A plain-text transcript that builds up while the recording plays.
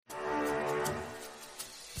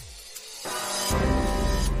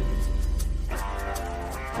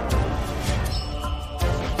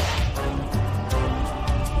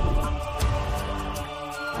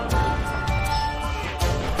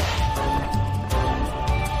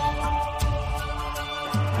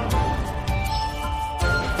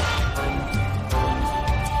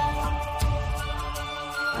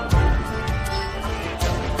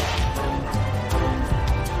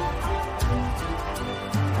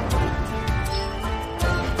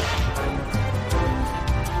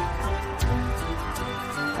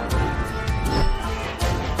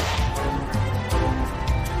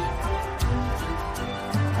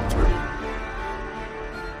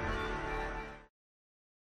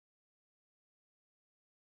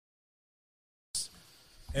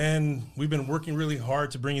And we've been working really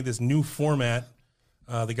hard to bring you this new format.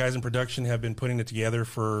 The guys in production have been putting it together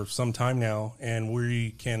for some time now, and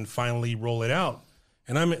we can finally roll it out.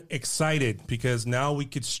 And I'm excited because now we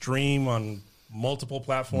could stream on multiple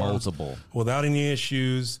platforms without any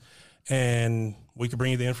issues, and we can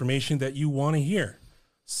bring you the information that you want to hear.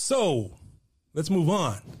 So let's move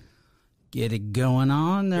on. Get it going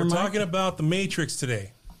on there, We're Mike. talking about The Matrix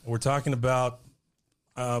today. We're talking about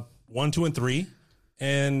 1, 2, and 3,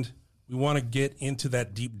 and we want to get into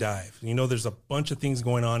that deep dive. You know, there's a bunch of things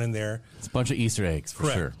going on in there. It's a bunch of Easter eggs, for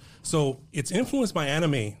sure. So it's influenced by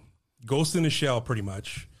anime, Ghost in the Shell, pretty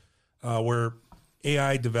much, where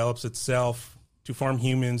AI develops itself to farm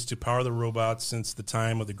humans to power the robots since the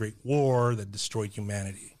time of the Great War that destroyed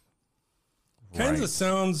humanity. Kind of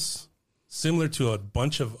sounds similar to a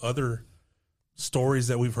bunch of other stories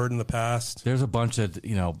that we've heard in the past. There's a bunch of,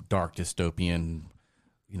 dark dystopian,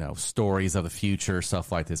 stories of the future,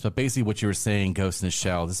 stuff like this. But basically what you were saying, Ghost in the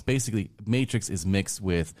Shell, this basically, Matrix is mixed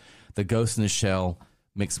with the Ghost in the Shell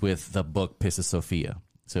mixed with the book Pistis Sophia.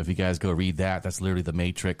 So if you guys go read that, that's literally the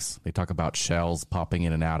Matrix. They talk about shells popping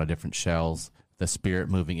in and out of different shells, the spirit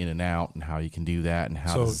moving in and out, and how you can do that, and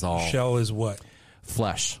how this is all. Shell is what?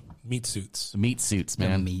 Flesh. Meat suits. The meat suits,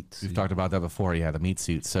 man. We've talked about that before. Yeah, the meat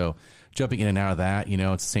suits. So jumping in and out of that,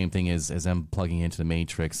 it's the same thing as them plugging into the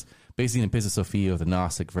Matrix. Basically, in Pistis Sophia, the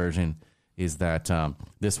Gnostic version, is that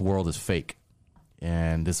this world is fake.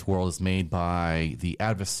 And this world is made by the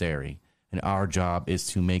adversary. And our job is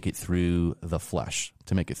to make it through the flesh,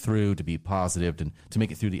 to make it through, to be positive, and to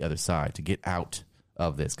make it through the other side, to get out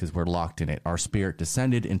of this, because we're locked in it. Our spirit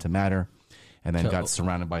descended into matter and then got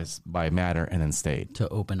surrounded by matter and then stayed. To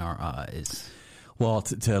open our eyes. Well,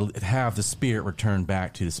 to have the spirit return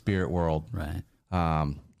back to the spirit world, right?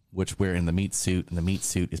 Which we're in the meat suit, and the meat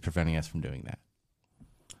suit is preventing us from doing that.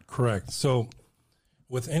 Correct. So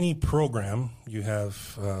with any program, you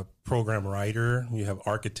have a program writer, you have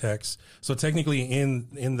architects. So technically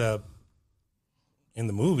in the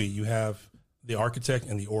movie, you have the architect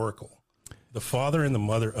and the oracle, the father and the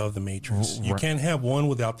mother of the Matrix. You can't have one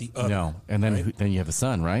without the other. No. And then then you have the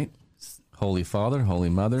son, right? Holy Father, Holy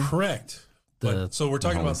Mother. Correct. So we're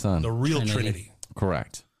talking about the real Trinity.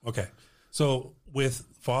 Correct. Okay. So with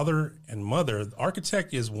father and mother, the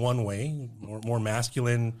architect is one way, more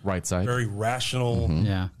masculine, right side, very rational,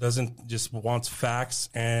 doesn't just wants facts,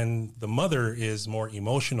 and the mother is more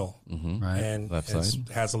emotional, right, and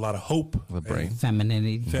has a lot of hope, the brain,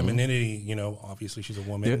 femininity. Obviously she's a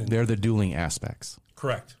woman. They're the dueling aspects.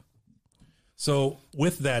 Correct. So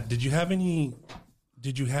with that, did you have any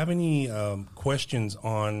questions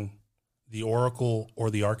on the oracle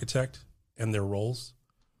or the architect and their roles?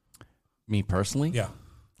 Me personally? Yeah.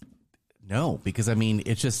 No, because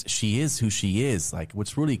it's just, she is who she is. Like,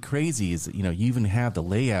 what's really crazy is, you even have the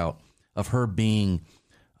layout of her being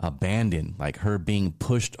abandoned, like her being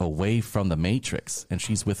pushed away from the Matrix, and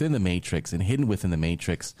she's within the Matrix and hidden within the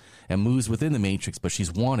Matrix and moves within the Matrix, but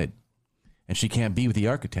she's wanted and she can't be with the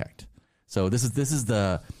architect. So this is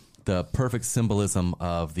the perfect symbolism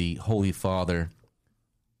of the Holy Father,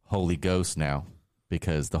 Holy Ghost now,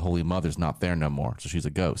 because the Holy Mother's not there no more. So she's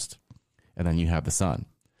a ghost. And then you have the Son.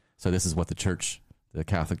 So this is what the church, the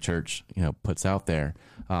Catholic Church, puts out there.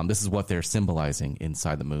 This is what they're symbolizing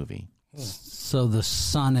inside the movie. So the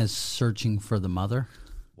Son is searching for the mother?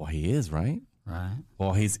 Well, he is, right? Right.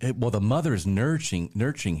 Well, the mother is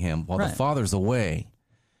nurturing him while the father's away,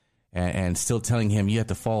 and still telling him you have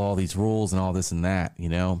to follow all these rules and all this and that,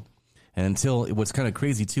 And until what's kind of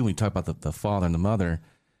crazy too, when you talk about the father and the mother,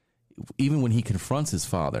 even when he confronts his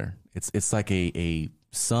father, it's like a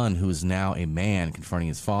son who is now a man confronting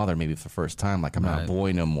his father, maybe for the first time, like I'm not a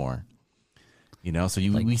boy no more. So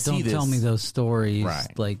we see this. Don't tell me those stories.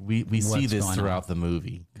 Right. Like we see this throughout the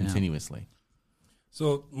movie continuously.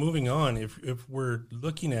 So moving on, if we're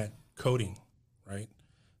looking at coding, right?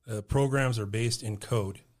 Programs are based in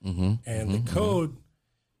code, and the code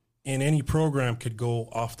in any program could go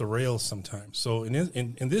off the rails sometimes. So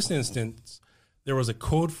in this instance, there was a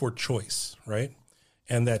code for choice, right?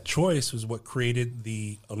 And that choice was what created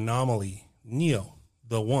the anomaly, Neo,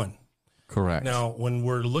 the one. Correct. Now, when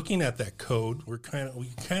we're looking at that code, we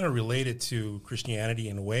kind of relate it to Christianity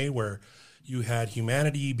in a way where you had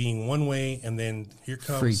humanity being one way, and then here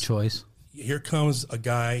comes free choice. Here comes a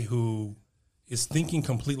guy who is thinking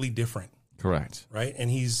completely different. Correct. Right? And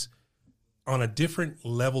he's on a different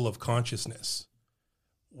level of consciousness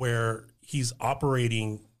where he's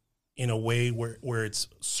operating in a way where it's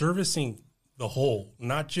servicing the whole,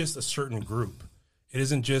 not just a certain group. It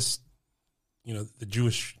isn't just, the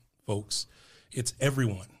Jewish folks. It's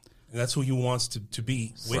everyone. And that's who he wants to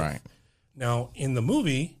be with. Right. Now, in the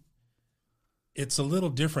movie, it's a little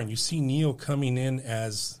different. You see Neo coming in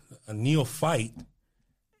as a neophyte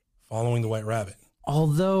following the White Rabbit.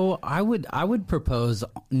 Although I would propose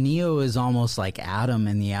Neo is almost like Adam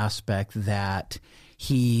in the aspect that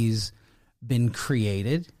he's been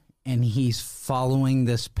created and he's following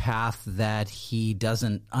this path that he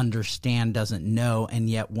doesn't understand, doesn't know, and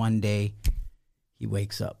yet one day he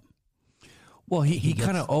wakes up. Well, he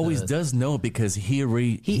kind of always does know because he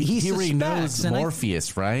already knows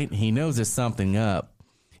Morpheus, right? He knows there's something up,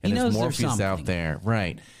 and there's Morpheus out there,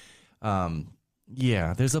 right?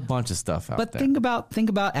 Yeah, there's a bunch of stuff out there. But think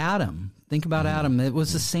about Adam. Think about Adam. It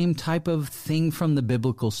was the same type of thing from the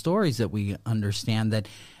biblical stories that we understand, that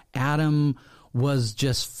Adam was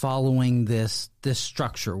just following this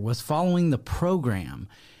structure, was following the program.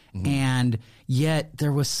 And yet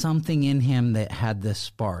there was something in him that had this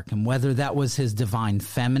spark. And whether that was his divine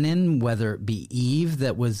feminine, whether it be Eve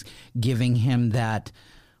that was giving him that,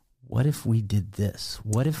 what if we did this?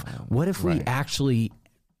 What if we actually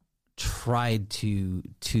tried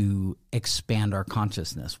to expand our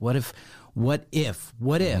consciousness? What if?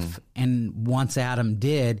 And once Adam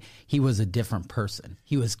did, he was a different person.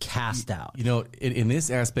 He was cast out. You know, in this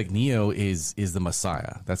aspect, Neo is the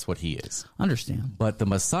Messiah. That's what he is. Understand. But the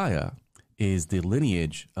Messiah is the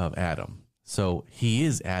lineage of Adam. So he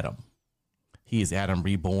is Adam. He is Adam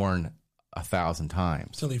reborn 1,000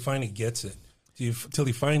 times. Till he finally gets it. Till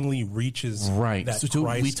he finally reaches right. that So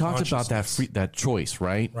Christ we talked about that choice,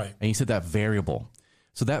 right? Right. And you said that variable.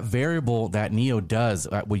 So that variable that Neo does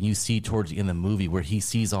when you see towards the end of the movie where he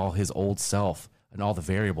sees all his old self and all the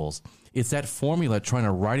variables, it's that formula trying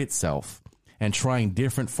to write itself and trying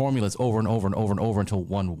different formulas over and over and over and over until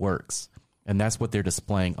one works. And that's what they're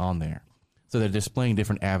displaying on there. So they're displaying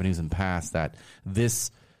different avenues and paths that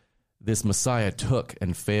this Messiah took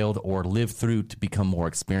and failed or lived through to become more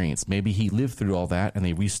experienced. Maybe he lived through all that and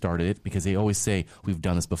they restarted it because they always say, we've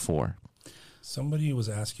done this before. Somebody was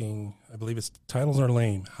asking, I believe it's Titles Are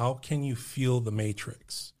Lame, how can you feel the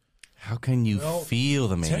Matrix? How can you feel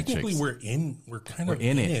the Matrix? Technically, we're kind of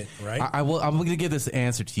in it, right? I'm going to give this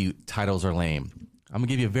answer to you. Titles are lame. I'm going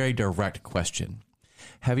to give you a very direct question.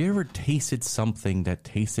 Have you ever tasted something that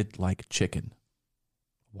tasted like chicken?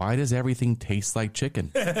 Why does everything taste like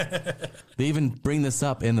chicken? They even bring this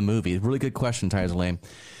up in the movie. Really good question, Titles Are Lame.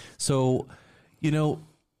 So, you know,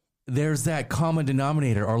 there's that common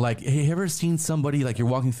denominator, or like, hey, have you ever seen somebody, like you're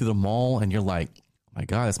walking through the mall and you're like, my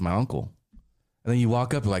God, that's my uncle. And then you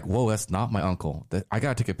walk up, you're like, whoa, that's not my uncle. I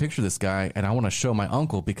got to take a picture of this guy and I want to show my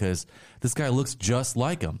uncle because this guy looks just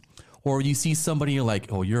like him. Or you see somebody, you're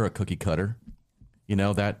like, oh, you're a cookie cutter. You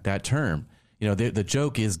know, that term. You know, the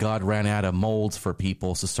joke is God ran out of molds for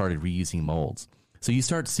people, so started reusing molds. So you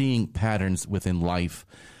start seeing patterns within life,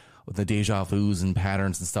 the deja vus and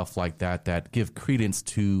patterns and stuff like that that give credence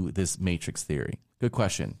to this matrix theory. Good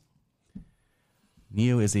question.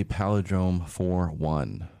 Neo is a palindrome for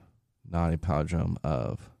one, not a palindrome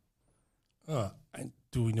of.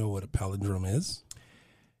 Do we know what a palindrome is?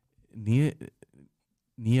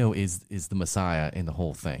 Neo is the Messiah in the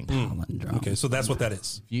whole thing. Palindrome. Okay, so that's what that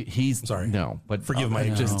is. He's sorry. No, but forgive my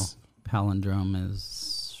just palindrome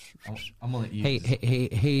is. I'm gonna let you.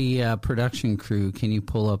 Hey, production crew, can you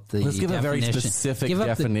pull up the? Let's give definition? a very specific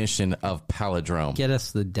definition of palindrome. Get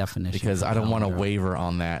us the definition, because I don't want to waver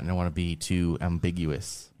on that, and I don't want to be too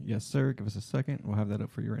ambiguous. Yes, sir. Give us a second. We'll have that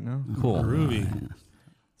up for you right now. Cool. Ruby.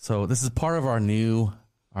 So this is part of our new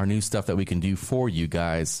stuff that we can do for you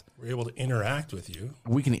guys. We're able to interact with you.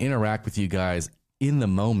 We can interact with you guys in the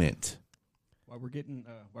moment. While we're getting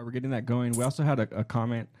that going, we also had a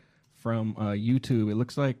comment from YouTube. It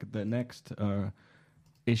looks like the next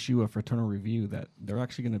issue of Fraternal Review that they're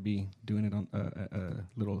actually going to be doing it on a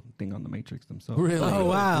little thing on the Matrix themselves. Really? Oh,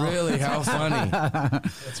 wow. Really? How funny.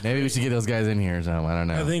 Maybe we should get those guys in here or something. I don't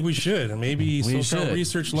know. I think we should. And maybe SoCal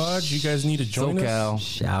Research Lodge, you guys need to join us.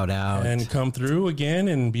 Shout out. And come through again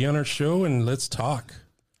and be on our show and let's talk.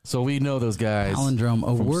 So we know those guys. Palindrome,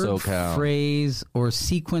 a word, SoCal. phrase, or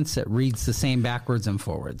sequence that reads the same backwards and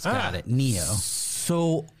forwards. Got it. Neo.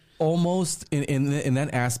 So almost in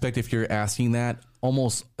that aspect, if you're asking that,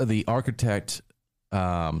 almost the architect,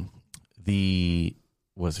 what's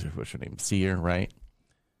her name? Seer, right?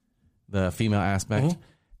 The female aspect.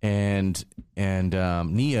 And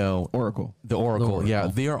Neo, Oracle. The Oracle, yeah,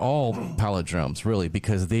 they are all palindromes, really,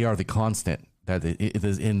 because they are the constant that it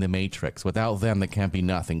is in the Matrix. Without them, there can't be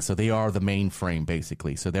nothing. So they are the mainframe,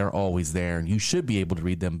 basically. So they're always there, and you should be able to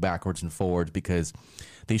read them backwards and forwards because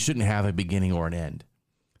they shouldn't have a beginning or an end.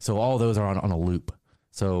 So all those are on a loop.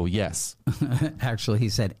 So yes, Actually, he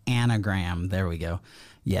said anagram. There we go.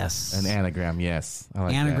 Yes. an anagram. Yes, I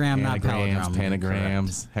like Anagram, that. not Anagrams, palindrome.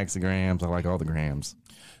 pentagrams, hexagrams. I like all the grams.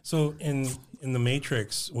 So in the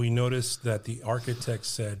Matrix, we noticed that the architect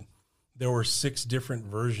said there were 6 different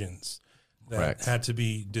versions that Correct. had to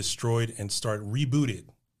be destroyed and start rebooted.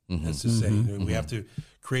 As to say, we have to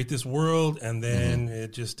create this world, and then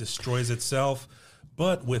it just destroys itself.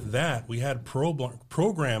 But with that, we had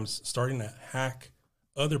programs starting to hack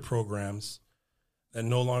other programs that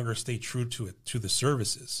no longer stay true to the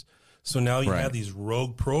services. So now you Right. have these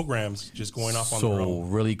rogue programs just going off on their So own.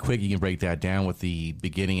 really quick, you can break that down with the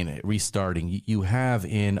beginning and restarting. You have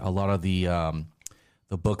in a lot of the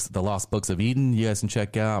books, the Lost Books of Eden. You guys can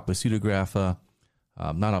check out Pseudographa,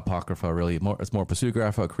 not Apocrypha, really. It's more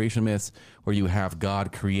Pseudographa, Creation Myths, where you have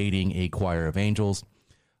God creating a choir of angels,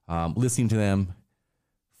 listening to them,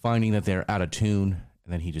 finding that they're out of tune,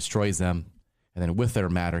 and then he destroys them. And then with their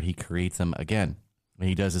matter, he creates them again. And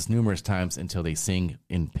he does this numerous times until they sing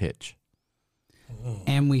in pitch.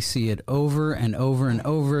 And we see it over and over and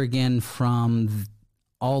over again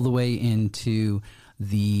all the way into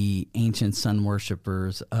the ancient sun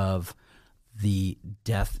worshippers of the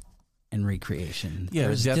death and recreation. Yeah,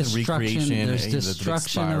 there's death and destruction. recreation, There's the big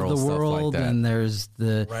destruction spiral, of the stuff like world, that. and there's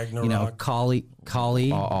the Ragnarok. Kali.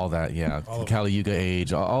 All that, yeah. Kali Yuga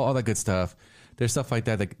age, all that good stuff. There's stuff like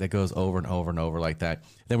that goes over and over and over like that.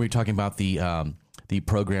 Then we're talking about the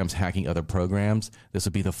programs hacking other programs. This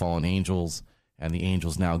would be the fallen angels, and the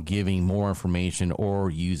angels now giving more information or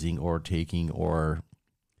using or taking or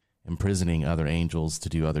imprisoning other angels to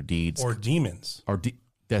do other deeds. Or demons.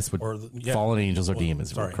 That's what fallen angels or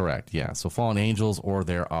demons. sorry. Correct, yeah. So fallen angels or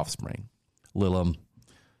their offspring. Lilith.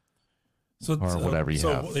 So, Or whatever you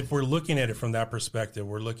have. if we're looking at it from that perspective,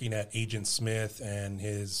 we're looking at Agent Smith and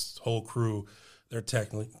his whole crew. They're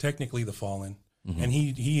technically the fallen. Mm-hmm. And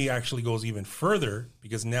he actually goes even further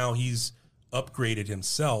because now he's upgraded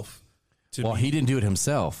himself to Well, be he didn't do it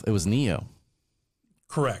himself. It was Neo.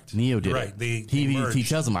 correct. Neo did right. it. They He merged.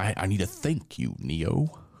 tells him, I need to thank you,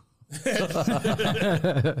 Neo. He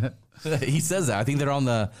says that. I think they're at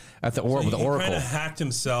the So with the he Oracle. kind of hacked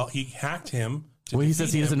himself. He hacked him. To Well, he says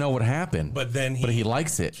defeat he doesn't him, know what happened, but then he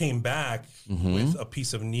likes it. Came back Mm-hmm. with a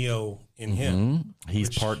piece of Neo in him. He's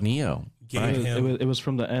which part Neo. gave Right. him It was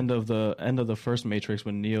from the end of the first Matrix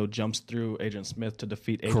when Neo jumps through Agent Smith to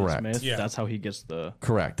defeat Agent Correct. Smith. Yeah. That's how he gets the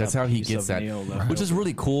Correct. That's that how he piece gets of that, Neo left which is over.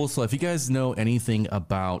 really cool. So if you guys know anything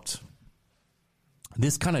about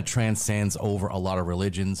this, kind of transcends over a lot of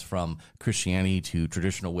religions, from Christianity to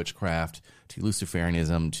traditional witchcraft to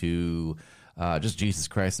Luciferianism to just Jesus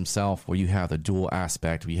Christ himself, where you have the dual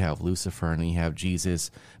aspect. We have Lucifer and you have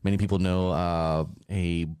Jesus. Many people know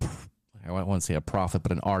I want to say a prophet,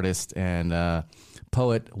 but an artist and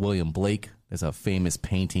poet, William Blake. There's a famous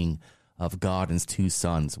painting of God and his two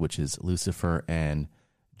sons, which is Lucifer and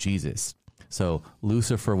Jesus. So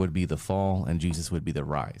Lucifer would be the fall and Jesus would be the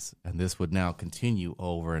rise. And this would now continue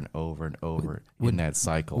over and over and over in that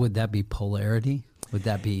cycle. Would that be polarity? Would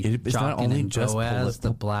that be It's not Jockin only and just Boaz,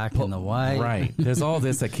 the black and the white? Right. There's all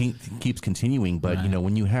this that keeps continuing, but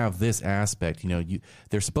when you have this aspect,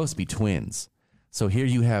 they're supposed to be twins. So here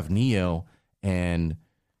you have Neo and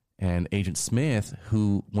Agent Smith,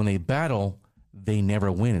 who when they battle, they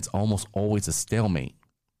never win. It's almost always a stalemate.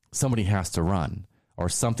 Somebody has to run, or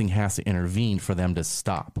something has to intervene for them to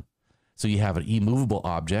stop. So you have an immovable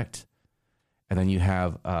object, and then you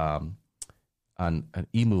have an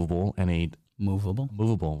immovable and a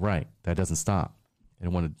movable, right? That doesn't stop,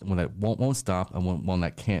 and one that won't stop, and one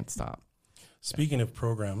that can't stop. Speaking of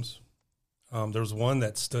programs, there's one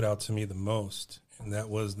that stood out to me the most, and that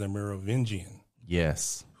was the Merovingian,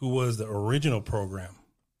 Yes, who was the original program,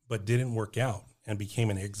 but didn't work out and became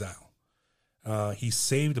an exile. He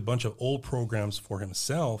saved a bunch of old programs for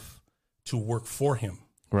himself to work for him.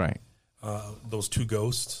 right. Those two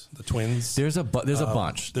ghosts, the twins. There's a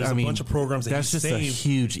bunch. There's a bunch of programs that that's he just saved a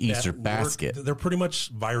huge that Easter work- basket. They're pretty much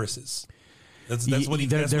viruses. That's what he.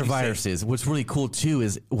 They're That's what he saved. viruses. What's really cool too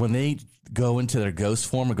is when they go into their ghost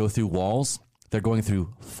form or go through walls, they're going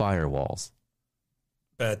through firewalls.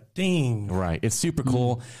 But ding. Right. It's super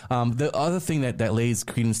cool. The other thing that lays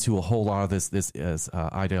credence to a whole lot of this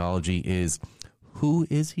ideology is, who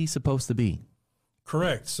is he supposed to be?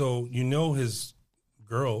 Correct. So his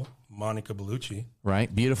girl, Monica Bellucci,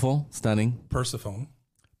 Right. Beautiful, stunning. Persephone.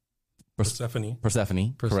 Persephone.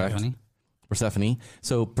 Persephone. Correct. Persephone. Persephone.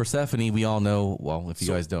 So Persephone, we all know. Well, if you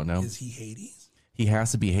guys don't know, Is he Hades? he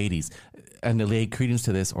has to be Hades. And to lay credence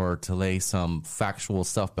to this, or to lay some factual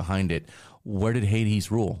stuff behind it, where did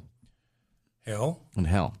Hades rule? Hell. In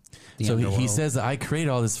hell. So he says that I created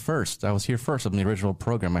all this first. I was here first on the original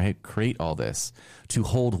program. I had create all this to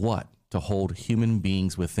hold what? To hold human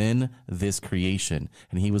beings within this creation.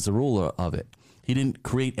 And he was the ruler of it. He didn't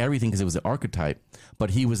create everything because it was an archetype,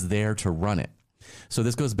 but he was there to run it. So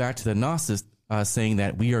this goes back to the Gnostics saying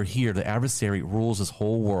that we are here. The adversary rules this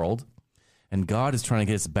whole world, and God is trying to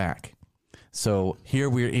get us back. So here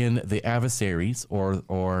we're in the adversaries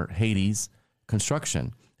or Hades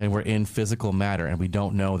construction, and we're in physical matter, and we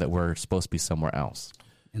don't know that we're supposed to be somewhere else.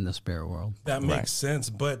 In the spirit world. That makes sense,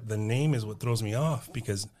 but the name is what throws me off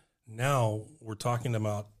because now we're talking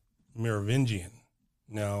about Merovingian.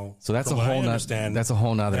 Now, so that's from a what I whole understand, that's a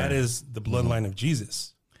whole nother. That is the bloodline of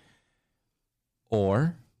Jesus.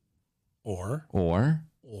 Or it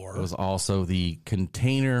was also the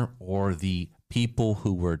container or the people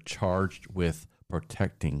who were charged with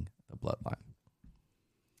protecting the bloodline.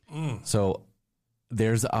 So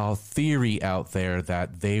there's a theory out there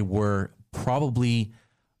that they were probably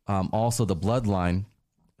also the bloodline.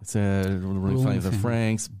 It's really funny, the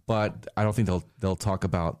Franks, but I don't think they'll talk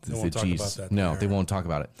about the Jesus. No, they won't talk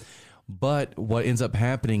about it. But what ends up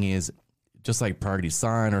happening is, just like Party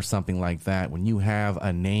Sign or something like that, when you have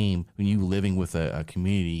a name, when you living with a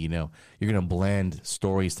community, you know, you're going to blend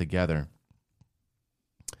stories together.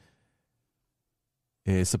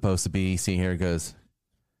 It's supposed to be, see, here it goes,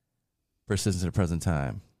 persistent to the present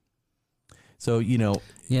time. So, you know.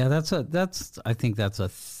 Yeah, I think that's a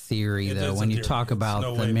theory, though. When you talk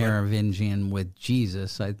about the Merovingian with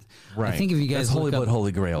Jesus, I think if you guys look up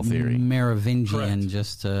Holy Grail theory, Merovingian,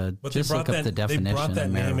 just look up the definition. They brought that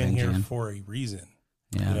of name in here Merovingian. for a reason.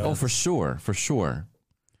 Yeah. You know? Oh, for sure.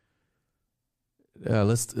 Well, I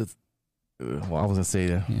was gonna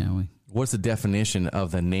say, what's the definition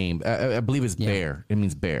of the name? I believe it's bear. It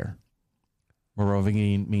means bear.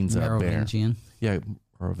 Merovingian means bear. Yeah,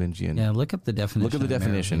 Merovingian. Yeah, look up the definition. Look up the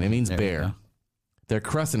definition. It means bear. Their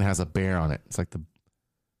crescent has a bear on it. It's like the.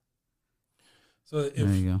 So there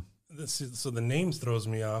you go. So the names throws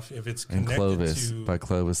me off if it's connected Clovis to by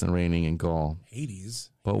Clovis and reigning in Gaul. Hades.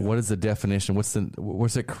 But what is the definition? What's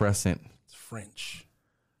the crescent? It's French.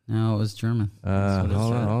 No, it was German. Hold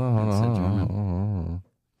on.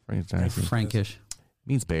 Frankish.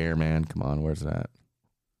 Means bear, man. Come on, where's that?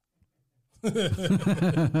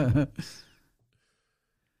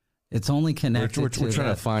 It's only connected. We're trying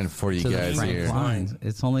to find for you guys here. Lines.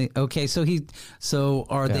 It's only okay. So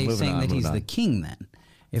are they saying that he's the king then?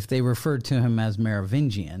 If they referred to him as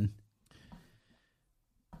Merovingian.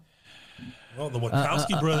 Well, the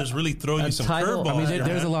Wachowski brothers really throw you some curveballs. I mean,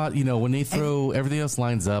 there's a lot, you know, when they throw everything else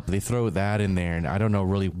lines up, they throw that in there, and I don't know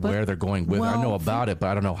really where they're going with it. I know about it, but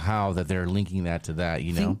I don't know how that they're linking that to that,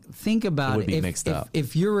 you know? Think about it. Would be mixed up.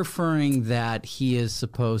 If you're referring that he is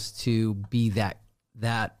supposed to be that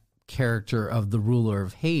character of the ruler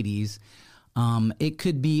of Hades, it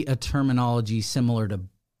could be a terminology similar to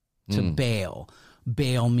Baal.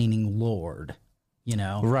 Baal meaning Lord. You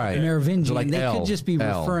know, right? Merovingian. So like they could just be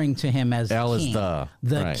referring to him as L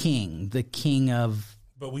king, is the king of.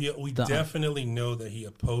 But we definitely know that he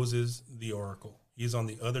opposes the Oracle. He's on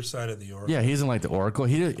the other side of the Oracle. Yeah, he doesn't like the Oracle.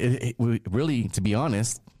 He really, to be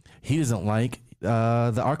honest, he doesn't like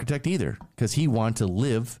the Architect either, because he wanted to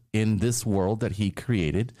live in this world that he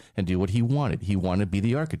created and do what he wanted. He wanted to be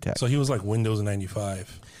the architect. So he was like Windows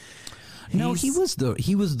 95. No, he was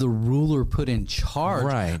the ruler put in charge.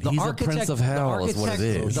 Right. He's the Prince of Hell is what it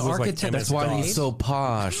is. The architect. That's why he's so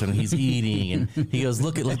posh and he's eating and he goes,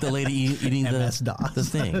 look the lady eating the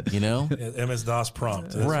thing, you know? MS-DOS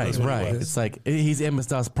prompt. Right. It's like he's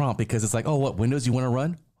MS-DOS prompt because it's like, oh, what Windows you want to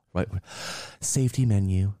run? Right. Safety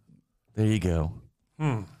menu. There you go.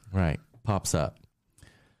 Right. Pops up.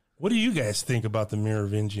 What do you guys think about the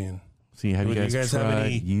Merovingian? See, have you guys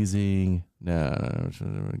tried using? No,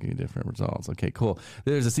 getting different results. Okay, cool.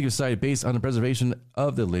 There's a secret society based on the preservation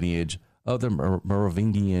of the lineage of the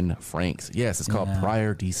Merovingian Franks. Yes, it's called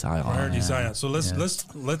Prior de Sion. Prior de Sion. So let's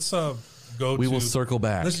go. We will circle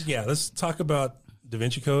back. Let's talk about Da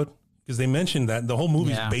Vinci Code, because they mentioned that the whole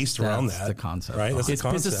movie is based around that. The concept, right? That's it's the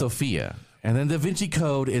concept. Princess Sophia. And then Da Vinci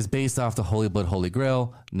Code is based off the Holy Blood, Holy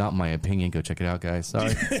Grail. Not my opinion. Go check it out, guys.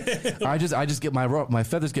 Sorry. I just get my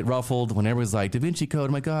feathers get ruffled when everyone's like, Da Vinci Code.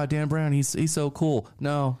 Oh my God, Dan Brown, he's so cool.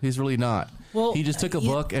 No, he's really not. Well, he just took a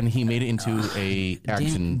book and he made it into a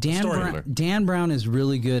action story. Dan Brown is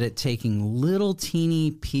really good at taking little teeny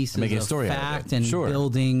pieces of fact and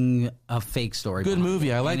building a fake story. Good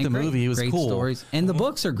movie. I like the movie. It was cool. Stories. And the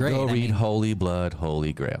books are great. Go read Holy Blood,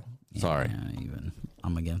 Holy Grail. Sorry.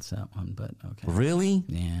 I'm against that one, but okay. Really?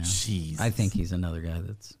 Yeah. Jeez. I think he's another guy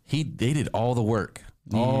that's... They did all the work.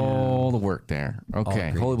 All the work there. Okay,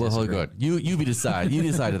 agree holy to well, holy disagree. good. You decide. You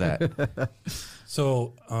decided that.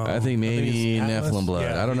 So I think maybe it's Atlas. Nephilim blood.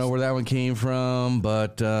 Yeah, I don't know where that one came from,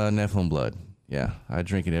 but Nephilim blood. Yeah, I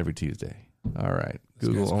drink it every Tuesday. All right, This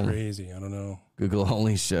Google guy's only. crazy. I don't know. Google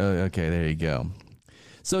only show. Okay, there you go.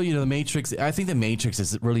 So, the Matrix, I think the Matrix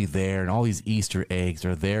is really there, and all these Easter eggs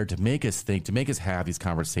are there to make us think, to make us have these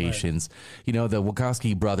conversations. The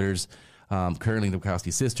Wachowski brothers, currently the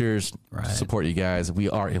Wachowski sisters, support you guys. We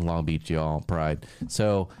are in Long Beach, y'all, pride.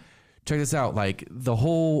 So, check this out. Like,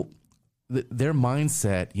 their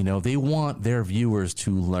mindset, they want their viewers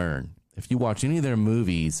to learn. If you watch any of their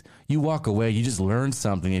movies, you walk away, you just learn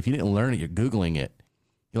something. If you didn't learn it, you're Googling it.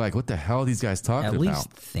 You're like, what the hell are these guys talking At about?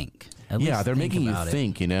 least think. Yeah, they're making you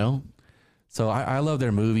think, So I love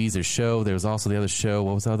their movies, their show. There was also the other show.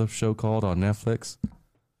 What was the other show called on Netflix?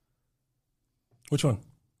 Which one?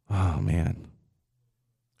 Oh, man.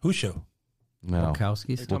 Whose show? No.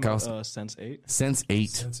 Wachowskis. Sense8. Sense8.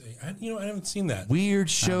 Sensei. I haven't seen that. Weird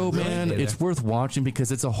show, man. It's worth watching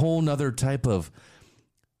because it's a whole nother type of...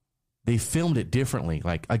 They filmed it differently.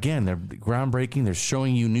 Like, again, they're groundbreaking. They're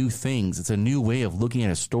showing you new things. It's a new way of looking at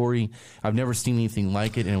a story. I've never seen anything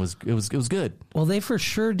like it, and it was good. Well, they for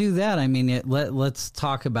sure do that. I mean, let's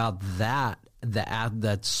talk about that.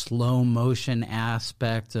 That slow motion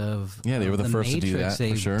aspect of Yeah, they were the first Matrix. to do that,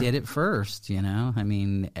 They for sure. did it first. I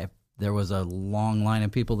mean, there was a long line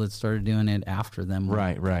of people that started doing it after them.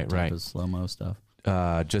 Right. Slow mo stuff.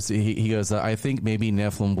 He goes, I think maybe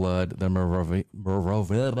Nephilim blood, the Merovingian.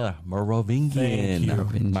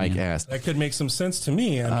 Mike asked. That could make some sense to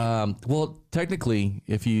me. Well, technically,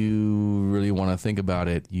 if you really want to think about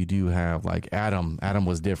it, you do have like Adam. Adam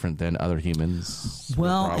was different than other humans.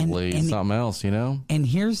 Well, probably and something else, And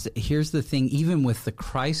here's the thing: even with the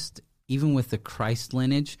Christ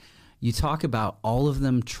lineage, you talk about all of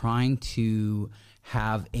them trying to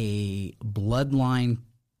have a bloodline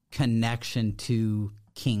connection to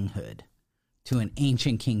kinghood, to an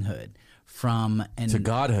ancient kinghood, to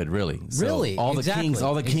godhood, really. So Really, all the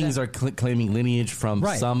kings are claiming lineage from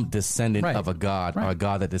Right. some descendant Right. of a god, Right. a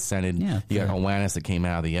god that descended. Yeah, you got the- Oannes that came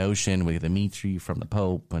out of the ocean with Dimitri from the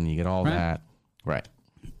Pope, and you get all Right. that. Right.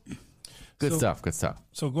 Good stuff. Good stuff.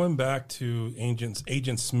 So going back to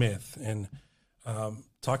Agent Smith and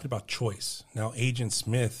talking about choice. Now, Agent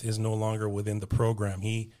Smith is no longer within the program.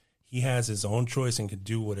 He has his own choice and can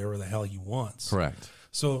do whatever the hell he wants. Correct.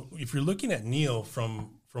 So if you're looking at Neo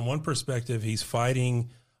from one perspective, he's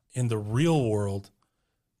fighting in the real world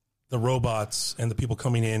the robots and the people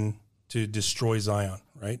coming in to destroy Zion,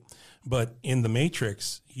 right? But in the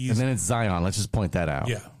Matrix, And then it's Zion. Let's just point that out.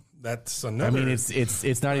 yeah, that's another. I mean,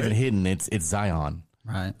 it's not even hidden. It's Zion.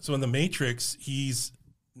 right? So in the Matrix, he's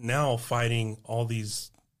now fighting all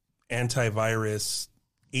these antivirus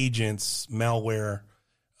agents, malware,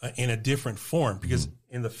 in a different form, because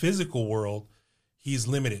in the physical world, he's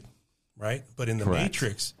limited, right? But in the Correct.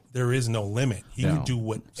 Matrix, there is no limit. He No. can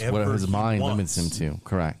do It's whatever what his he mind wants, limits him to.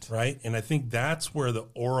 Correct. right? And I think that's where the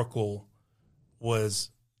Oracle was.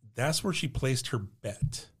 That's where she placed her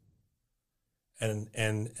bet. And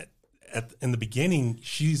in the beginning,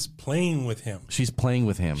 she's playing with him. She's playing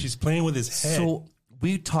with him. She's playing with his head. So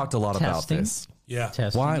we talked a lot about Testing. this. yeah.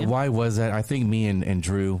 Testing Why? him. Why was that? I think me and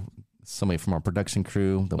Drew, somebody from our production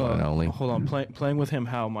crew, the one and only. Hold on, playing with him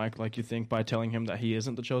how, Mike? Like you think by telling him that he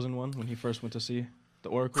isn't the chosen one when he first went to see the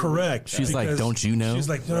Oracle? Correct. She's like, Because "Don't you know?" She's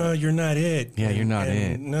like, no, you're not it. Yeah, you're not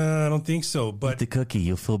it. No, I don't think so. Eat But the cookie,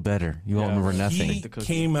 you'll feel better. You won't Yeah. remember nothing. he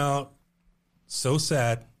came out so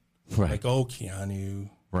sad. Right. Like, oh, Keanu.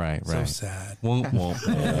 Right. So Right. sad. Won't.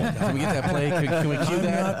 Can we get that play? Can we cue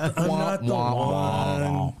that? I'm Wah, not the wah,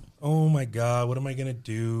 wah. one. Oh my God, what am I gonna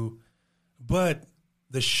do? But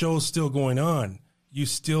the show's still going on. You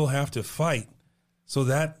still have to fight. So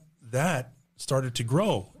that started to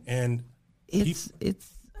grow, and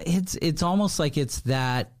It's almost like it's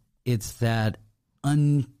that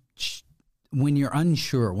when you're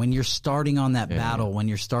unsure, when you're starting on that battle, when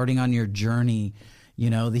you're starting on your journey,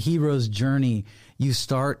 the hero's journey, you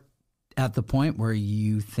start at the point where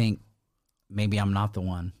you think, maybe I'm not the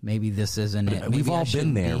one. Maybe this isn't it. Maybe We've all I been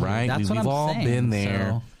shouldn't there, be here. right? That's what We've I'm all saying. been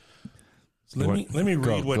there. so let me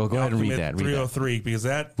read what go ahead and read Alchemist that, read that. 303,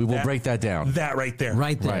 because We will break that down. That right there.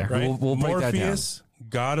 Right there. Right. We'll break that down. Morpheus,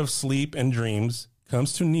 god of sleep and dreams,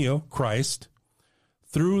 comes to Neo, Christ,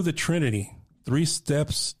 through the Trinity. 3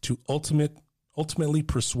 steps to ultimately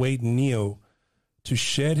persuade Neo to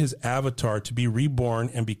shed his avatar to be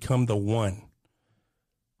reborn and become the One,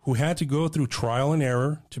 who had to go through trial and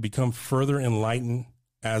error to become further enlightened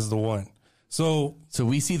as the One. So So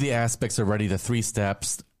we see the aspects already, the 3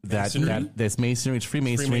 steps. that's Masonry, it's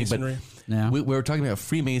Freemasonry, Freemasonry. but Yeah. we were talking about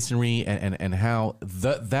Freemasonry and how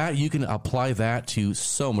that you can apply that to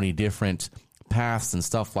so many different paths and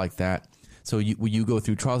stuff like that. So when you go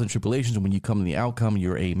through trials and tribulations, and when you come to the outcome,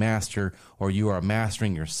 you're a master or you are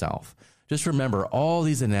mastering yourself. Just remember, all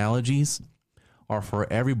these analogies are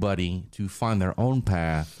for everybody to find their own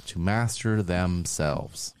path to master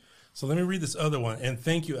themselves. So let me read this other one. And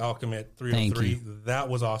thank you, Alchemet 303. Thank you. That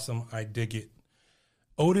was awesome. I dig it.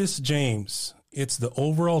 Otis James, it's the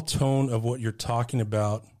overall tone of what you're talking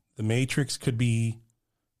about. The Matrix could be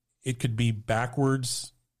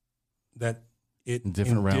backwards, that it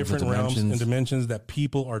Different realms and realms and dimensions. dimensions that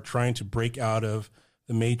people are trying to break out of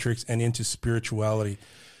the Matrix and into spirituality.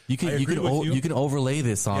 You I agree with you. can overlay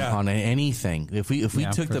this on anything. If we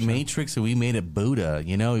Yeah, took for the sure. Matrix and we made it Buddha,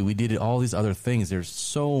 we did all these other things. There's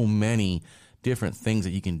so many different things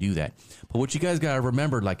that you can do that. But what you guys got to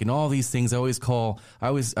remember, like in all these things, I always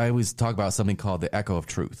talk about something called the echo of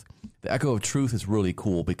truth. The echo of truth is really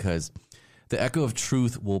cool because the echo of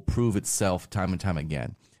truth will prove itself time and time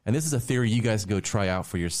again. And this is a theory you guys can go try out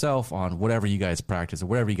for yourself on whatever you guys practice or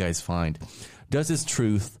whatever you guys find. Does this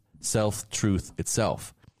truth self-truth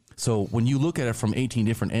itself? So when you look at it from 18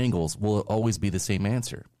 different angles, will it always be the same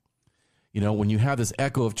answer? When you have this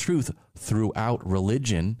echo of truth throughout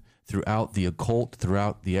religion, throughout the occult,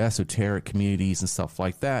 throughout the esoteric communities and stuff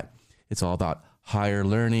like that, it's all about higher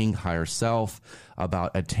learning, higher self,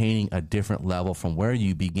 about attaining a different level from where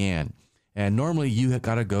you began. And normally you have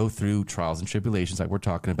got to go through trials and tribulations like we're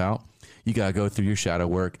talking about. You got to go through your shadow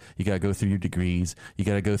work. You got to go through your degrees. You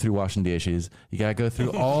got to go through washing dishes. You got to go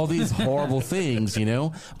through all these horrible things,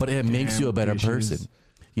 but it makes you a better person,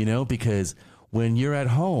 because when you're at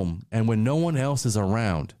home and when no one else is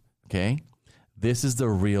around, okay, this is the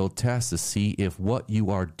real test to see if what you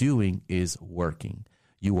are doing is working.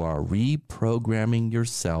 You are reprogramming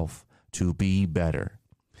yourself to be better.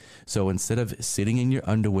 So instead of sitting in your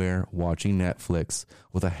underwear watching Netflix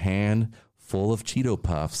with a hand full of Cheeto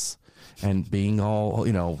Puffs and being all,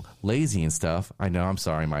 lazy and stuff, I know, I'm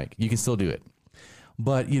sorry, Mike, you can still do it.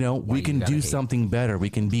 But, we can do something better. We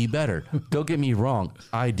can be better. Don't get me wrong.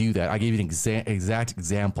 I do that. I gave you an exact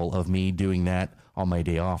example of me doing that on my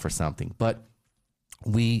day off or something. But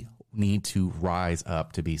we need to rise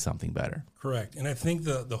up to be something better. Correct. And I think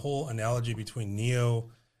the whole analogy between Neo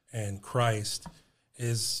and Christ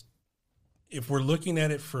is, if we're looking at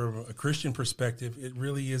it from a Christian perspective, it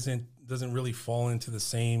really doesn't really fall into the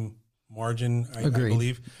same margin, I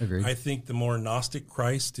believe. Agreed. I think the more Gnostic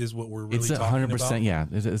Christ is what we're really It's talking 100%, about. yeah.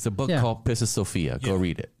 It's a book called Pistis Sophia. Go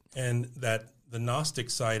read it. And that the Gnostic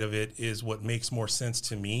side of it is what makes more sense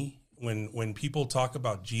to me. When people talk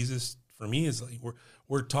about Jesus, for me, is like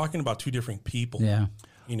we're talking about two different people. Yeah.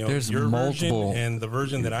 There's your multiple- version and the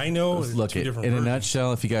version that I know is Look, two in different a versions.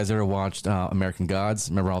 nutshell, if you guys ever watched American Gods,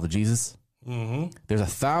 remember all the Jesus? Mm-hmm. There's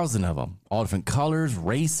 1,000 of them, all different colors,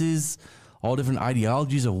 races, all different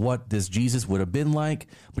ideologies of what this Jesus would have been like.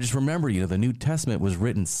 But just remember, the New Testament was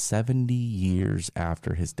written 70 years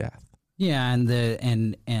after his death. Yeah,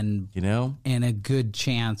 and and a good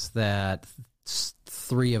chance that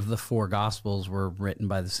 3 of the 4 Gospels were written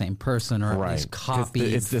by the same person, or at least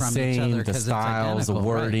copied It's the from same, each other, the 'cause styles, it's the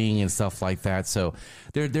identical, right? wording, and stuff like that. So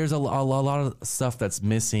there's a lot of stuff that's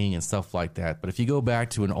missing and stuff like that. But if you go back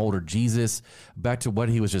to an older Jesus, back to what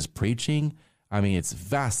he was just preaching, I mean, it's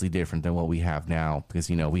vastly different than what we have now, because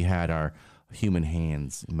we had our human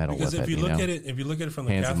hands meddle Because with if it. you look at it, from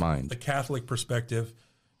Hands and mind. the Catholic perspective,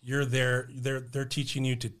 they're teaching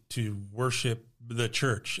you to worship the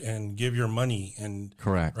church and give your money and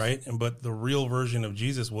Correct. right. But the real version of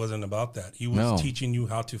Jesus wasn't about that. He was teaching you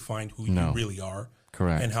how to find who you really are.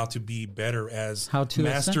 Correct. And how to be better as How to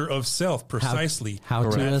master of self, precisely. How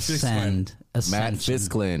to Matt ascend. Matt Ascension.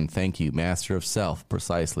 Fisklin, thank you, master of self,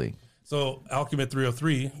 precisely. So Alchemet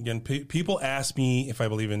 303, again, people ask me if I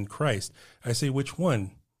believe in Christ. I say, which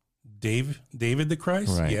one? David the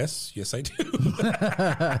Christ? Right. Yes, I do.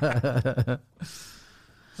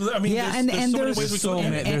 So, I mean, Yeah, there's so many ways we so can look at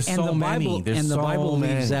many- it. there's and so the many. Bible, There's and the so Bible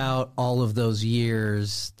leaves many. out all of those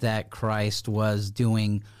years that Christ was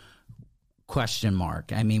doing question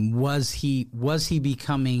mark. I mean, was he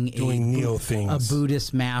becoming Doing Neo things. a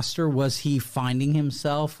Buddhist master? Was he finding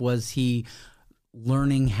himself? Was he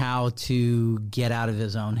learning how to get out of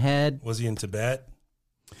his own head? Was he in Tibet?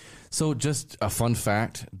 So just a fun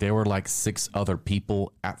fact, there were like 6 other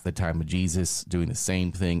people at the time of Jesus doing the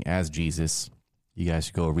same thing as Jesus. You guys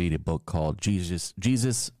should go read a book called Jesus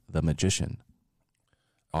the Magician.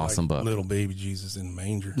 Awesome Like book. Little baby Jesus in the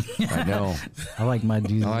manger. I know. I like my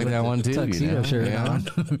Jesus. I like that one too. tuxedo shirt Yeah.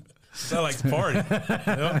 on. I like to party.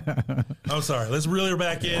 I'm sorry. Let's reel her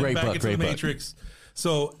back in, Great back book, into the great book. Matrix.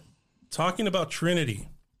 So, talking about Trinity,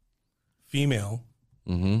 female,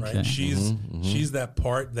 right? Okay. She's that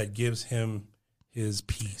part that gives him his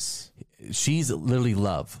peace. She's literally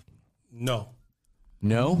love. No,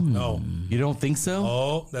 No, you don't think so?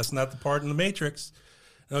 oh, that's not the part in the Matrix.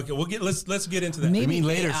 Okay, let's get into that. I mean,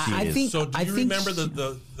 later she I is. think. So, do I you think remember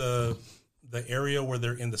she- the area where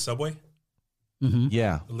they're in the subway?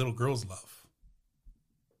 Yeah, The little girl's love.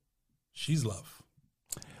 She's love.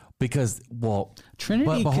 because Trinity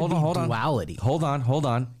but could hold be on, hold on, duality. hold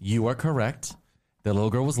on. You are correct. The little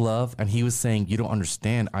girl was love, and he was saying, "You don't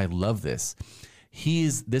understand. I love this."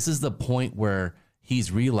 This is the point where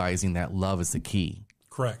he's realizing that love is the key.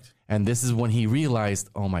 Correct. And this is when he realized,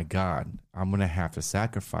 oh my God, I'm going to have to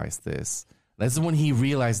sacrifice this. This is when he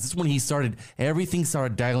realized, this is when everything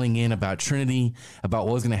started dialing in about Trinity, about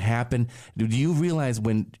what was going to happen. Do you realize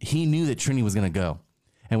when he knew that Trinity was going to go?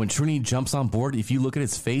 And when Trinity jumps on board, if you look at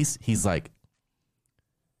his face, he's like,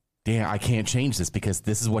 damn, I can't change this because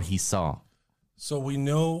this is what he saw. So we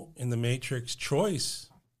know in the Matrix, choice.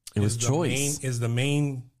 It was is the choice. is the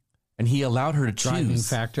main And he allowed her to Driving choose.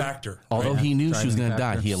 factor. factor. Although right? he knew she was Driving going to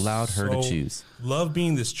die, factor. he allowed her to So, choose. Love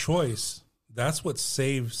being this choice, that's what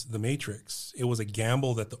saves the Matrix. It was a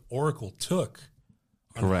gamble that the Oracle took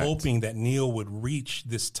on Correct. hoping that Neo would reach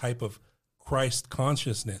this type of Christ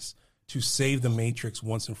consciousness to save the Matrix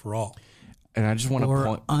once and for all. And I just want to Or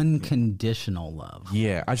point. unconditional love.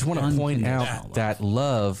 Yeah, I just want to point out Unconditional that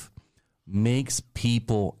love makes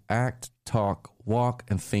people act, talk, walk,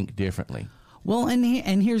 and think differently. Well,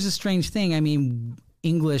 and here's a strange thing. I mean,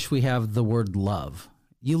 English, we have the word love.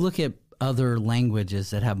 You look at other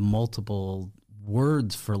languages that have multiple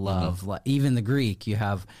words for love. Like even the Greek, you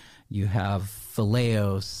have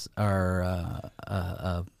phileos, or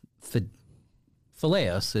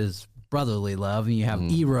phileos is brotherly love, and you have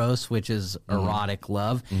eros, which is erotic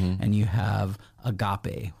love, and you have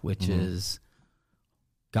agape, which is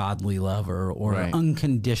godly love or Right.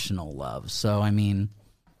 unconditional love. So, I mean,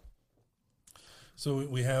 So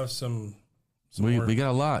we have some We more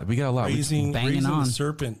got a lot. We got a lot. raising banging on. the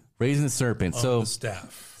serpent Raising the serpent. on So the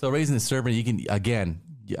staff. raising the serpent, you can again,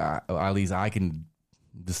 at least I can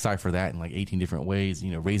decipher that in like 18 different ways.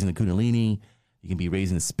 You know, raising the Kundalini. You can be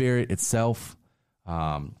raising the spirit itself.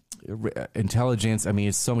 Intelligence. I mean,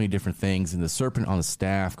 it's so many different things. And the serpent on the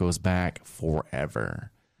staff goes back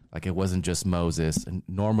forever. Like it wasn't just Moses. And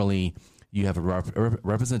normally you have a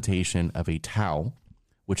representation of a Tau,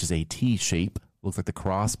 which is a T shape. Looks like the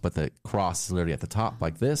cross, but the cross is literally at the top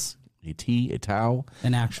like this. A T, a Tau.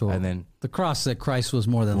 an actual, And then- the cross that Christ was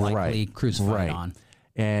more than likely crucified on.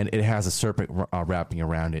 And it has a serpent wrapping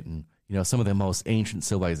around it. And, you know, some of the most ancient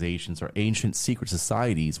civilizations or ancient secret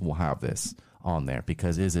societies will have this on there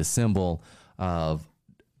because it is a symbol of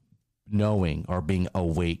knowing or being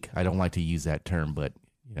awake. I don't like to use that term, but,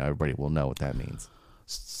 you know, everybody will know what that means.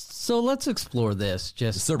 So let's explore this.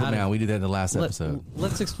 Just Serpent out of- Man, we did that in the last episode.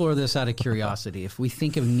 Let's explore this out of curiosity. If we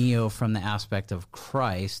think of Neo from the aspect of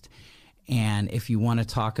Christ, and if you want to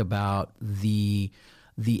talk about the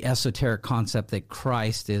esoteric concept that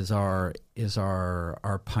Christ is our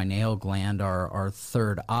pineal gland, our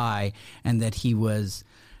third eye, and that he was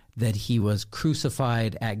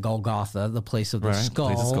crucified at Golgotha, the place of the Right, skull,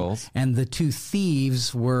 place of skulls. and the two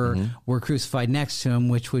thieves were crucified next to him,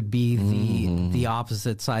 which would be the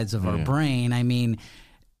opposite sides of our brain. I mean,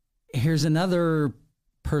 here's another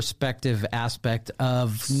perspective aspect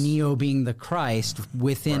of Neo being the Christ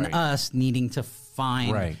within Right. us needing to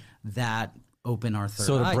find Right. that open our third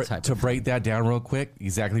So eye type to of break that down real quick,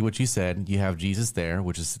 exactly what you said, you have Jesus there,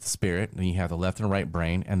 which is the spirit, and you have the left and right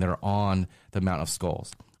brain, and they're on the Mount of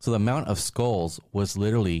Skulls. So the Mount of Skulls was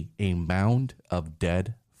literally a mound of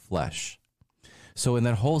dead flesh. So in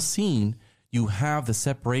that whole scene, you have the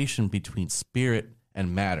separation between spirit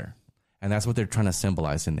and matter. And that's what they're trying to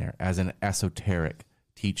symbolize in there as an esoteric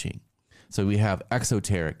teaching. So we have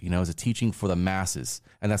exoteric, you know, as a teaching for the masses.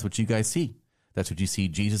 And that's what you guys see. That's what you see,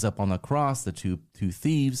 Jesus up on the cross, the two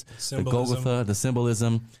thieves, the Symbolism. Golgotha, the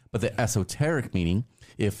symbolism. But the esoteric meaning,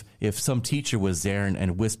 if some teacher was there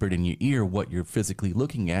and whispered in your ear what you're physically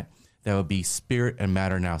looking at, that would be spirit and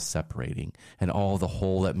matter now separating. And all the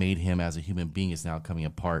whole that made him as a human being is now coming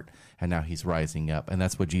apart. And now he's rising up. And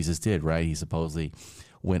that's what Jesus did, right? He supposedly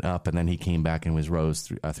went up and then he came back and was rose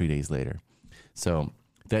 3 days later. So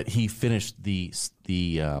that he finished the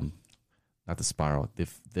not the spiral,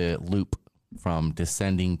 the loop from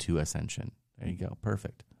descending to ascension. There you go.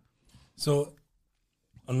 Perfect. So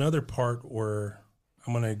another part where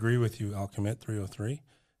I'm going to agree with you, Alchemet 303.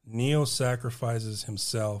 Neo sacrifices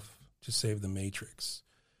himself to save the Matrix.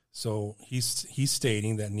 So he's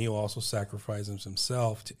stating that Neo also sacrifices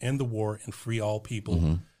himself to end the war and free all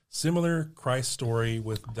people. Similar Christ story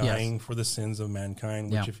with dying for the sins of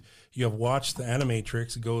mankind, which if you have watched the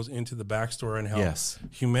Animatrix, it goes into the backstory and how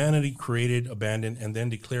humanity created, abandoned, and then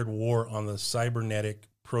declared war on the cybernetic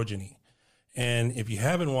progeny. And if you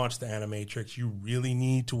haven't watched the Animatrix, you really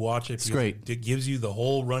need to watch it. It's great. It gives you the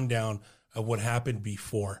whole rundown of what happened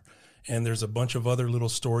before. And there's a bunch of other little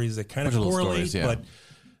stories that kind of correlate, but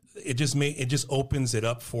it just opens it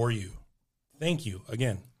up for you. Thank you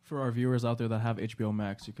again. For our viewers out there that have HBO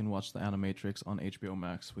Max, you can watch the Animatrix on HBO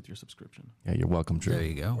Max with your subscription. Yeah, you're welcome, Drew. There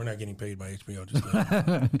you go. We're not getting paid by HBO. Just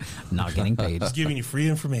Not getting paid. just giving you free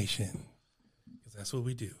information because that's what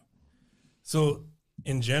we do. So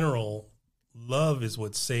in general, love is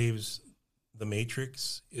what saves the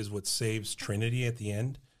Matrix, is what saves Trinity at the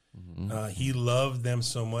end. He loved them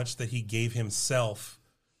so much that he gave himself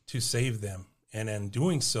to save them. And in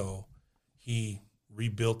doing so, he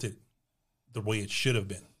rebuilt it the way it should have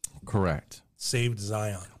been. Correct. Saved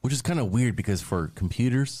Zion. Which is kind of weird because for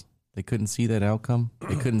computers, they couldn't see that outcome.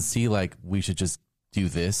 They couldn't see, like, we should just do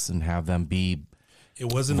this and have them be... It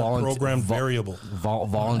wasn't a programmed variable.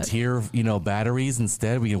 Volunteer, batteries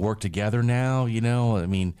instead. We can work together now, I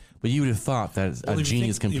mean, but you would have thought that a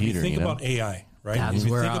genius computer, If you think about AI, right? That's if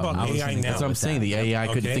you where think I about was AI thinking now. that's what I'm saying. The AI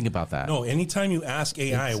couldn't think about that. No, anytime you ask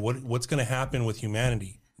AI what's going to happen with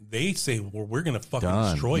humanity, they say, well, we're going to fucking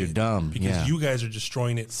destroy You're it. dumb. Because you guys are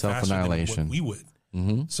destroying it faster than Self-annihilation. what we would.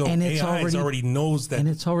 So And it's AI already knows that. And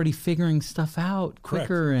it's already figuring stuff out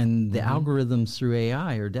quicker, and the algorithms through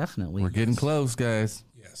AI are definitely. We're getting close, guys.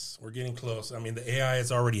 Yes, we're getting close. I mean, the AI is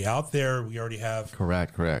already out there. We already have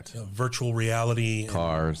Correct. virtual reality, and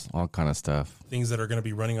Cars, all kind of stuff. things that are going to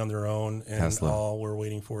be running on their own, and Tesla. all we're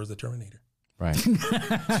waiting for is the Terminator. Right.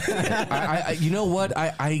 You know what?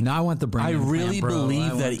 No, I want the brain. I really implant, bro.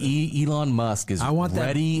 believe I that want Elon Musk is want that-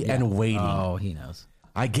 ready and waiting. Oh, he knows.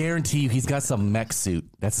 I guarantee you he's got some mech suit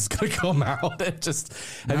that's just going to come out. Have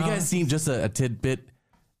you guys seen just a tidbit?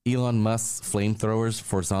 Elon Musk's flamethrowers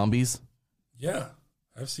for zombies? Yeah,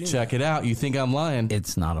 I've seen Check it out. You think I'm lying?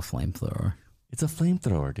 It's not a flamethrower. It's a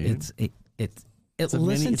flamethrower, dude. It's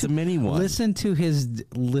a mini one. Listen to his.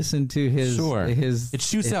 Sure. It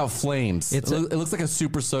shoots out flames. It it's a- looks like a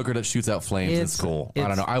super soaker that shoots out flames in It's- school. I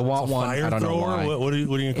it's- don't know. I want one. Fire I don't know thrower? why. What are you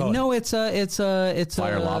going to call it? No, it's a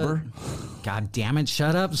Fire lobber? God damn it!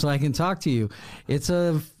 Shut up so I can talk to you. It's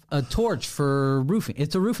a torch for roofing.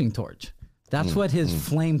 It's a roofing torch. That's what his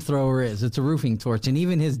flamethrower is. It's a roofing torch, and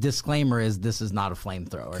even his disclaimer is this is not a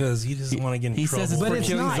flamethrower. Because he doesn't want to get in He trouble. says it's But for it's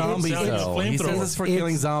killing not. zombies, It's though. He says flamethrower. it's for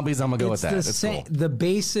killing zombies. I'm going to go with that. It's It's the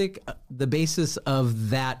cool. the basis of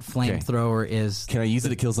that flamethrower is Can I use it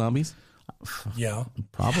to kill zombies? Yeah.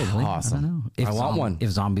 probably Awesome. I don't know. I want one. If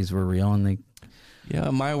zombies were real and they. Yeah,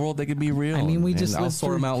 in my world, they could be real. I mean, we just I'll lived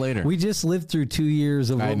sort through, them out later. We just lived through 2 years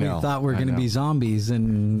of I what know, we thought were I going to know. be zombies,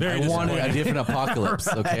 and Very I wanted a disappointing. different apocalypse,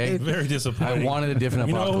 okay? Very I disappointing. wanted a different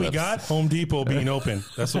You know apocalypse. what we got? Home Depot being open.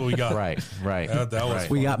 That's what we got. Right. That was right.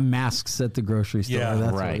 we got masks at the grocery store. Yeah,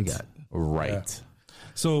 That's right. what we got. Right.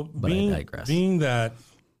 So I digress. being that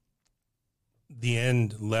the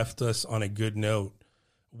end left us on a good note,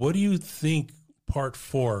 what do you think part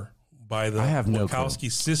 4 by the I have no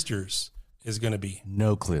Wachowski sisters is going to be?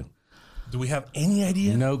 No clue. Do we have any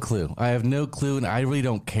idea? No clue. I have no clue, and I really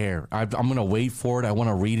don't care. I'm going to wait for it. I want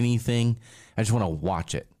to read anything. I just want to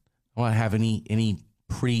watch it. I want to have any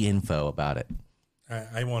pre-info about it.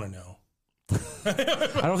 I want to know.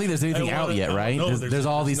 I don't think there's anything I out wanna yet, know. right? No, there's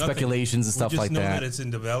all these nothing. speculations and We stuff just like know that. it's in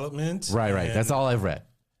development. Right. and- That's all I've read.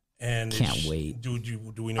 And Can't it's- wait. Do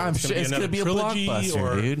we know I'm it's sure it's going to going to be be a another trilogy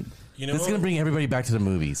blockbuster, or dude. you know It's going to bring everybody back to the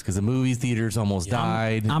movies because the movie theaters almost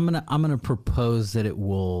died. I'm gonna propose that it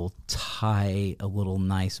will tie a little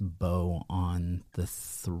nice bow on the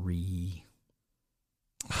 3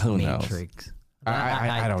 Who knows? Matrix.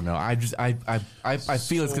 I don't know. I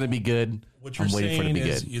feel it's going to be good. What you're I'm waiting for it to saying be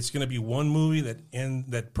is good. it's going to be one movie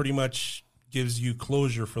that pretty much gives you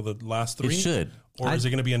closure for the last 3. It should. Or is it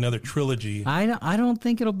going to be another trilogy? I don't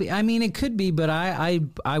think it'll be. I mean, it could be, but I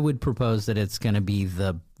would propose that it's going to be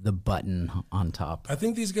the button on top. I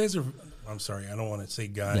think these guys are. I'm sorry, I don't want to say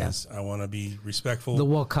guys. I want to be respectful. The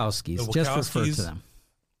Wachowskis. The Just refer Wachowskis, to them.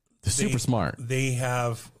 They're super smart. They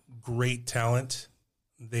have great talent.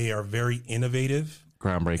 They are very innovative,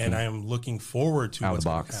 Groundbreaking. and I am looking forward to Out of what's the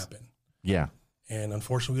going to box. happen. Yeah. And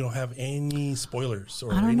unfortunately, we don't have any spoilers.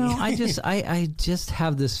 Or I don't know. any- I just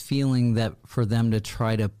have this feeling that for them to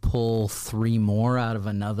try to pull 3 more out of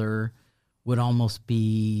another would almost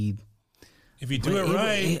be. If you do it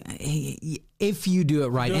right, If you do it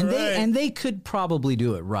right, Do it right. and they could probably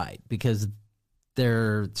do it right because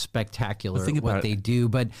they're spectacular But think at what about it. they do,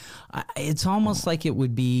 but it's almost like it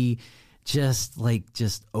would be just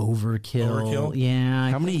overkill. Yeah.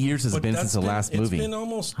 How many years has it But been that's since the last movie? It's been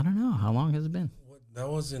almost, I don't know. How long has it been? that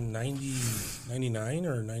was in 99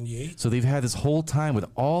 or 98. So they've had this whole time with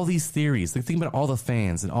all these theories. Like, think about all the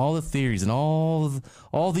fans and all the theories and all the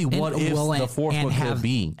what if the fourth one could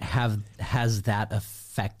be. Has that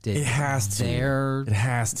affected? It has to. Their, It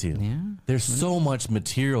has to. Yeah. There's so much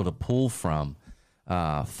material to pull from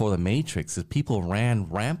for the Matrix. That people ran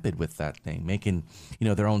rampant with that thing, making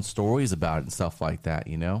their own stories about it and stuff like that.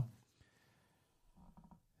 When did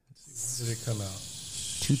it come out?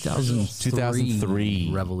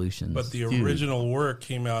 2003 Revolutions. But the original work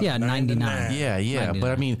came out in 99. Yeah. 99.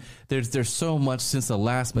 But I mean, there's so much since the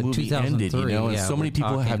last movie ended, 2003, and yeah, so many we're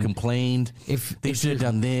people have talking- complained they should have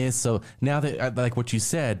done this. So now that, like what you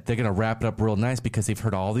said, they're gonna wrap it up real nice because they've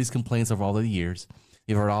heard all these complaints over all the years.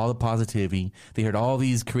 They've heard all the positivity. They heard all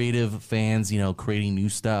these creative fans, creating new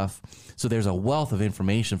stuff. So there's a wealth of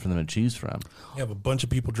information for them to choose from. You have a bunch of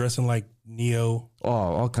people dressing like Neo Oh,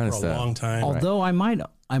 all kind for of a stuff. long time. Although I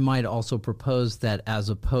might also propose that as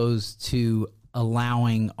opposed to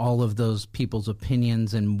allowing all of those people's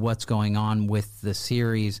opinions and what's going on with the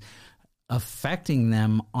series affecting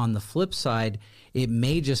them, on the flip side, it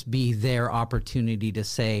may just be their opportunity to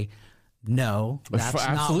say, no, that's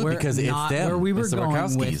Absolutely, not where, because it's not them. where we were It's the going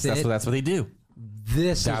Wachowskis. with it. That's what they do.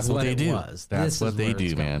 This That's is what what they it do. was. That's This what is they where it's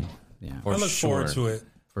do, going. man. Yeah. For I look forward sure. to it.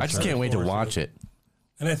 I just can't wait to watch it.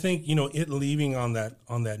 And I think, it leaving on that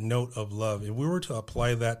note of love, if we were to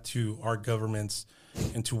apply that to our governments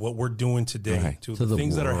and to what we're doing today, Right. to To the the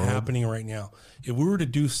things that are world. happening right now, if we were to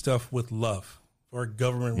do stuff with love, if our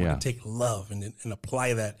government were Yeah. to take love and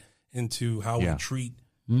apply that into how Yeah. we treat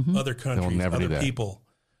Mm-hmm. other countries, never do other that. people,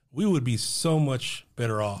 we would be so much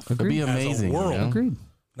better off. It'd be as a amazing. world. Agreed.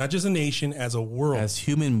 Not just a nation, as a world. As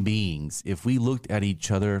human beings, if we looked at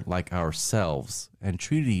each other like ourselves and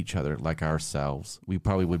treated each other like ourselves, we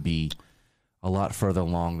probably would be a lot further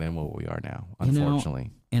along than what we are now,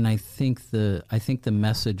 unfortunately. And I think the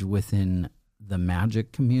message within the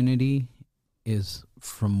magic community is,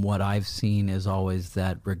 from what I've seen, is always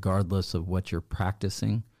that regardless of what you're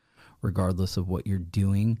practicing, regardless of what you're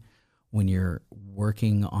doing, when you're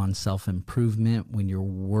working on self-improvement, when you're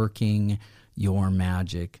working your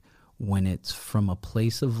magic, when it's from a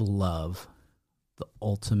place of love, the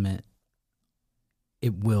ultimate,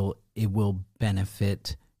 it will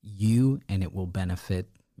benefit you and it will benefit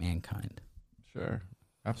mankind. Sure.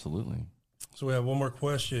 Absolutely. So we have one more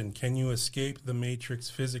question. Can you escape the Matrix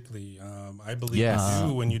physically? I believe Yes. you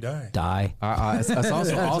do when you die. Die. It's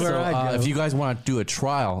also, where I go. if you guys want to do a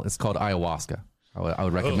trial, it's called ayahuasca. I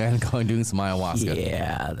would recommend going doing some ayahuasca.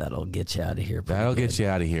 Yeah, that'll get you out of here. pretty That'll good. get you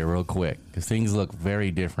out of here real quick because things look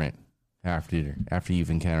very different after you've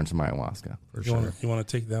encountered some ayahuasca. You want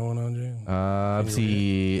to take that one on, Jay? Let's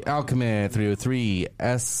see. Alchemist 303.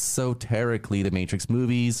 Esoterically, the Matrix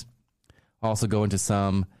movies also go into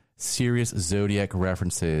some serious Zodiac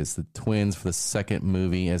references. The twins for the second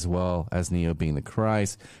movie, as well as Neo being the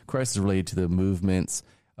Christ. Christ is related to the movements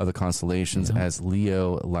of the constellations as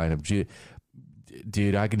Leo, line of Judah.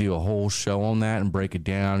 Dude, I could do a whole show on that and break it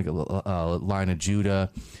down. Line of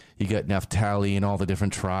Judah. You got Naphtali and all the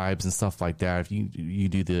different tribes and stuff like that. If you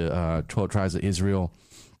do the 12 tribes of Israel,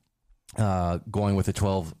 going with the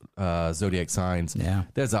 12 zodiac signs, Yeah.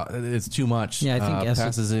 it's too much. Yeah, I think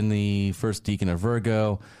passes in the first deacon of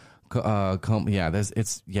Virgo. You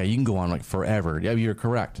can go on like forever. Yeah, you're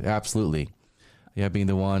correct. Absolutely. Yeah, being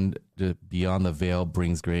the one beyond the veil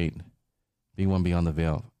brings great. Being one beyond the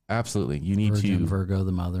veil. Absolutely. You need Virgin, to. Virgo,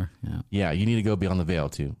 the mother. Yeah. Yeah, you need to go beyond the veil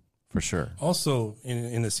too, for sure. Also,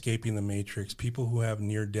 in escaping the Matrix, people who have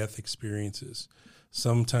near-death experiences,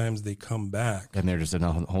 sometimes they come back. And they're just a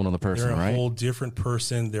whole other person, They're a right? whole different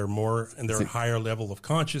person. They're more, and they're a higher level of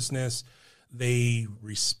consciousness. They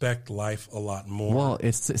respect life a lot more. Well,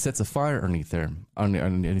 it sets a fire underneath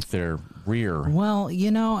their rear. Well,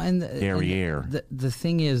 and Derriere. the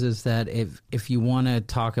thing is that if you want to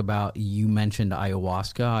talk about, you mentioned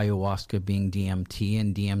ayahuasca being DMT,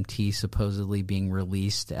 and DMT supposedly being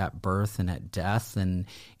released at birth and at death and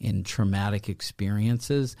in traumatic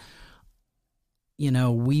experiences.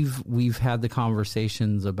 We've had the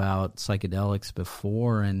conversations about psychedelics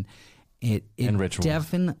before, and it ritual.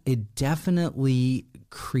 definitely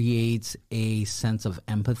creates a sense of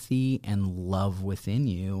empathy and love within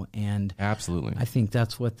you, and Absolutely. I think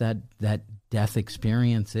that's what that death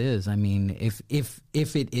experience is. I mean,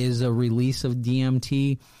 if it is a release of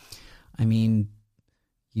DMT, I mean,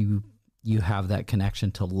 you have that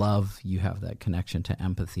connection to love, you have that connection to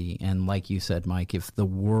empathy. And like you said, Mike, if the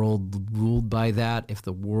world ruled by that, if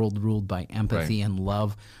the world ruled by empathy and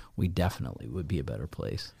love, we definitely would be a better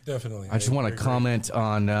place. Definitely. I just want to comment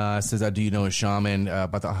on, says, do you know a shaman,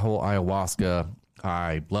 about the whole ayahuasca.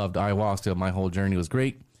 I loved ayahuasca. My whole journey was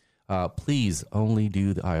great. Please only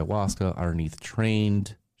do the ayahuasca underneath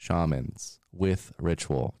trained shamans with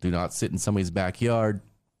ritual. Do not sit in somebody's backyard.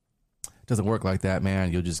 It doesn't work like that,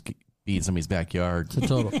 man. You'll just be in somebody's backyard. It's a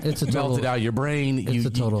total. Melt it out of your brain. It's a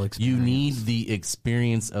total experience. You need the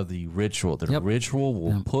experience of the ritual. The ritual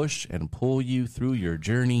will push and pull you through your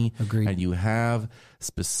journey. Agreed. And you have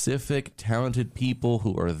specific, talented people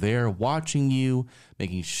who are there watching you,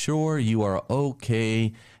 making sure you are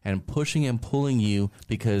okay, and pushing and pulling you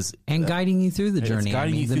because and guiding you through the journey. It's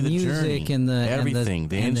guiding you the through the music journey. and the everything,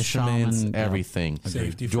 the instruments, shaman, everything.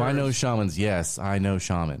 Safety Do I know first. shamans? Yes, I know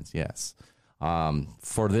shamans. Yes.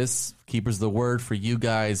 For this Keepers of the Word, for you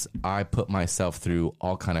guys, I put myself through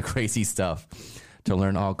all kind of crazy stuff to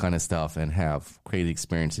learn all kind of stuff and have crazy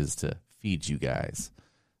experiences to feed you guys.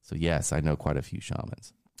 So yes, I know quite a few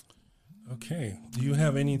shamans. Okay. Do you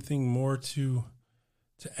have anything more to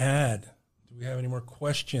add? Do we have any more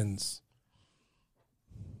questions?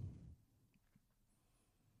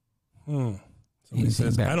 Somebody Anything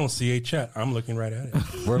says, back? I don't see a chat. I'm looking right at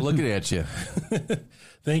it. We're looking at you.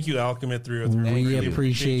 Thank you, Alchemist 303. We really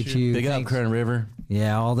appreciate you. Big up, Thanks. Kern River.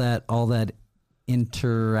 Yeah, all that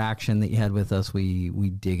interaction that you had with us, we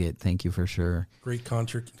dig it. Thank you for sure. Great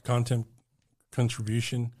content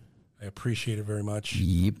contribution. I appreciate it very much.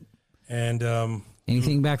 Yep. And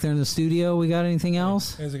Anything back there in the studio? We got anything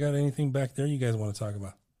else? guys, I got anything back there you guys want to talk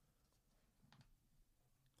about?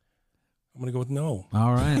 I'm gonna go with no.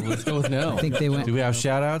 All right. Let's go with no. I think they went. Do we have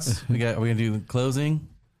shout outs? Are we gonna do closing?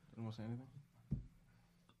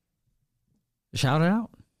 Shout it out.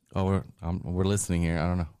 Oh, we're listening here. I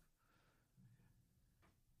don't know.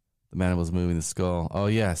 The mandible moving the skull. Oh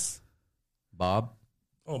yes, Bob.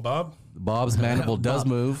 Oh, Bob. Bob's mandible does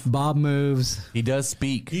move. Bob moves. He does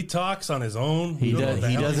speak. He talks on his own. He We don't know does- what the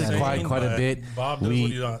he hell does he's it saying, quite a but bit. Bob does, We-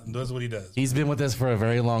 what he does. He's been with us for a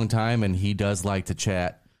very long time, and he does like to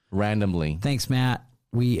chat randomly. Thanks, Matt.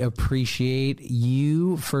 We appreciate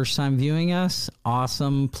you. First time viewing us.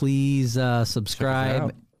 Awesome. Please subscribe.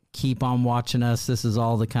 out. Keep on watching us. This is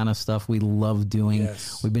all the kind of stuff we love doing.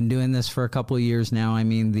 Yes. We've been doing this for a couple of years now. I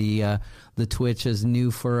mean, the Twitch is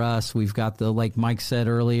new for us. We've got the, like Mike said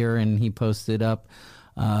earlier, and he posted up,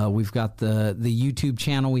 we've got the YouTube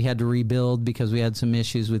channel we had to rebuild because we had some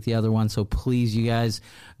issues with the other one. So please, you guys,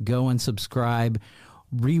 go and subscribe.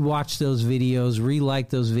 Rewatch those videos, re-like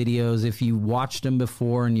those videos. If you watched them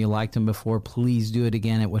before and you liked them before, please do it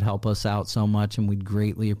again. It would help us out so much, and we'd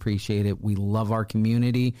greatly appreciate it. We love our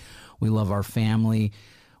community. We love our family.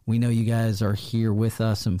 We know you guys are here with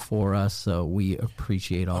us and for us, so we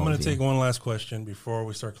appreciate all I'm going of to you. take one last question before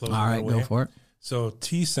we start closing. All right, away. go for it. So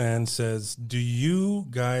T-San says, do you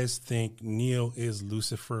guys think Neo is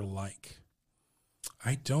Lucifer-like?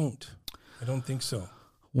 I don't think so.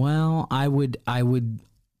 Well, I would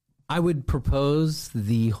propose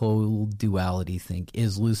the whole duality thing.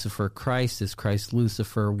 Is Lucifer Christ? Is Christ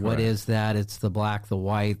Lucifer? What is that? It's the black, the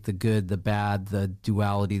white, the good, the bad, the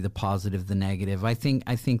duality, the positive, the negative. I think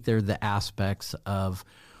they're the aspects of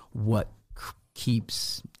what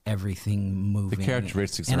keeps everything moving. The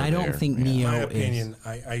characteristics and are I don't there. think Yeah. Neo In my is. opinion,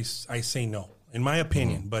 I say no. In my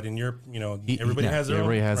opinion, but in your, everybody has their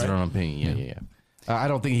Everybody own. has their right? own opinion. Yeah. I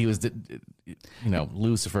don't think he was,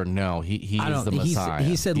 Lucifer. No, he I is don't- the Messiah.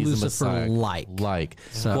 he said He's the Lucifer Messiah. like.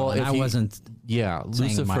 So well, and if I wasn't. Yeah, saying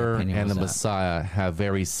my Lucifer opinion and was the that. Messiah have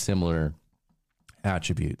very similar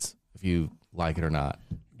attributes. If you like it or not,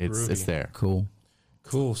 it's Groovy. there. Cool.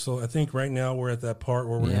 Cool. So I think right now we're at that part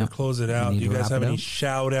where we're Yeah. going to close it We out. need Do you to guys wrap have it any up.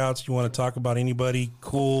 shout outs? You want to talk about anybody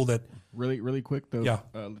cool that Really quick though. Yeah.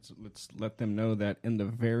 Let's let them know that in the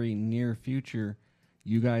very near future,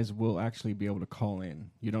 you guys will actually be able to call in.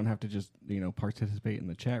 You don't have to just participate in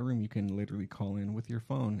the chat room. You can literally call in with your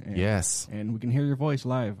phone. And, Yes. and we can hear your voice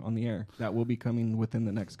live on the air. That will be coming within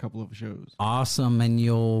the next couple of shows. Awesome, and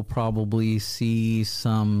you'll probably see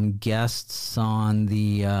some guests on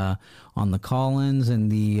the call-ins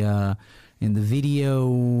and the in the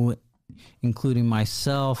video, including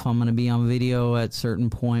myself. I'm going to be on video at certain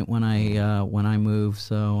point when I move.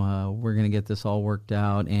 So we're going to get this all worked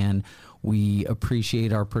out, and we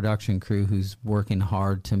appreciate our production crew who's working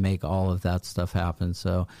hard to make all of that stuff happen.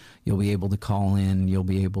 So you'll be able to call in. You'll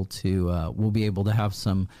be able to. We'll be able to have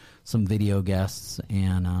some video guests,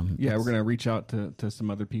 and We're gonna reach out to some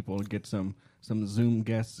other people to get some Zoom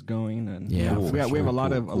guests going, and Yeah, we have a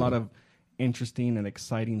lot of interesting and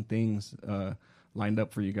exciting things lined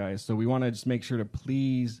up for you guys. So we want to just make sure to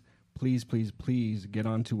please get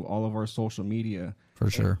onto all of our social media. For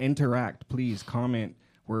sure. Interact, please comment.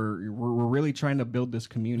 We're really trying to build this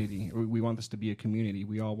community. We want this to be a community.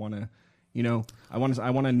 We all want to, I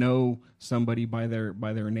want to know somebody by their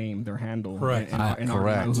name, their handle, Correct. and I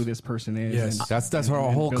Correct. know who this person is. Yes. and- That's our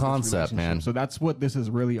whole build this concept, man. relationship. So that's what this is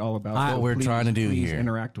really all about. That's So what we're trying to do please here.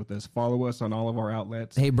 Interact with us. Follow us on all of our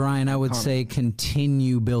outlets. Hey, Brian, I would say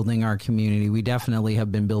continue building our community. We definitely have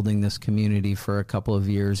been building this community for a couple of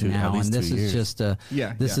years Dude, at now, least and this 2 is years. just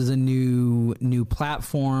This is a new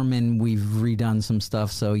platform, and we've redone some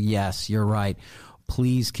stuff. So yes, you're right.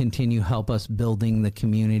 Please continue help us building the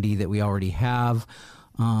community that we already have.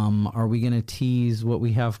 Are we going to tease what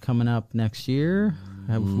we have coming up next year?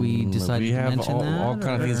 Have we decided we to have mention all that?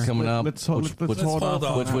 kind of or- things coming up. Let's hold hold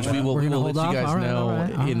off. Which we will We're gonna let hold you off. guys All right, know all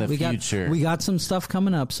right. in the We future. got some stuff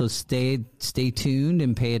coming up, so stay tuned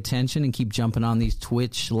and pay attention and keep jumping on these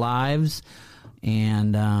Twitch lives,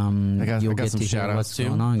 and you'll I got get some to hear shout-outs what's too.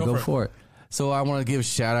 going on. Go Go for it. for it. So I want to give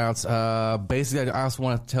shout outs. Basically, I also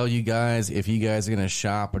want to tell you guys, if you guys are going to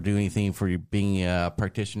shop or do anything for you being a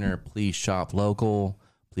practitioner, please shop local.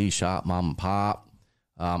 Please shop mom and pop.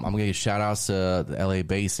 I'm going to give shout outs to the LA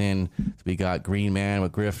Basin. We got Green Man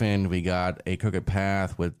with Griffin. We got A Crooked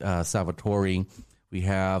Path with Salvatore. We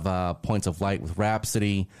have Points of Light with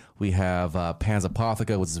Rhapsody. We have Pan's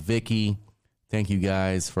Apotheca with Vicky. Thank you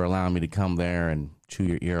guys for allowing me to come there and chew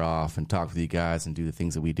your ear off and talk with you guys and do the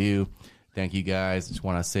things that we do. Thank you guys. Just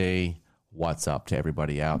want to say what's up to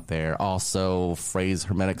everybody out there. Also, Phrase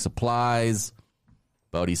Hermetic Supplies,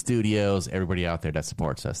 Bodie Studios, everybody out there that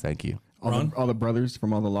supports us. Thank you. All the brothers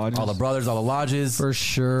from all the lodges. All the brothers, all the lodges. For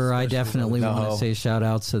sure. I definitely the want to NoHo. say shout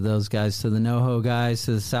outs to those guys, to the NoHo guys,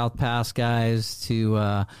 to the South Pass guys, to,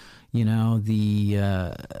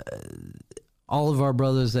 all of our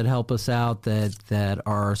brothers that help us out, that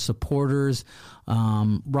are supporters.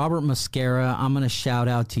 Robert Mascara, I'm going to shout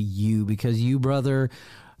out to you, because you, brother,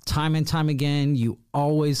 time and time again, you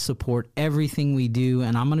always support everything we do,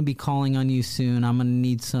 and I'm going to be calling on you soon. I'm going to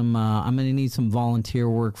need some volunteer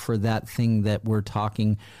work for that thing that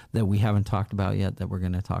we haven't talked about yet, that we're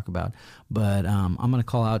going to talk about. But I'm going to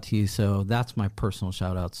call out to you. So that's my personal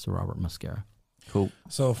shout outs to Robert Mascara. Cool.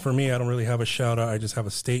 So for me, I don't really have a shout out. I just have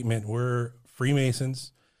a statement. We're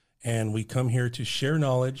Freemasons, and we come here to share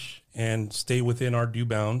knowledge and stay within our due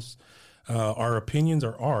bounds. Our opinions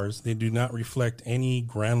are ours. They do not reflect any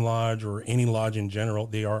Grand Lodge or any lodge in general.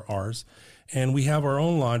 They are ours. And we have our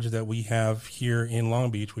own lodge that we have here in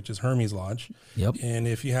Long Beach, which is Hermes Lodge. Yep. And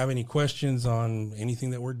if you have any questions on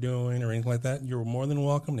anything that we're doing or anything like that, you're more than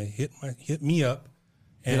welcome to hit me up.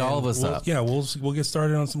 Hit all of us up. Yeah, we'll get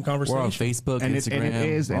started on some We're conversation. on Facebook, and Instagram. it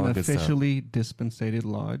is all an that good stuff. officially dispensated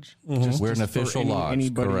lodge. We're an for official lodge,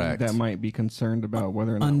 Anybody correct. that might be concerned about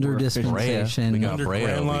whether or not Under we're official. dispensation. We got Under Brea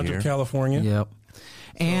Grand over Lodge here. of California. Yep.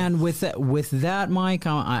 And with that, Mike,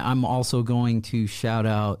 I'm also going to shout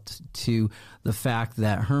out to the fact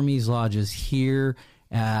that Hermes Lodge is here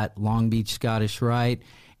at Long Beach Scottish Rite,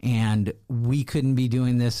 and we couldn't be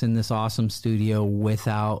doing this in this awesome studio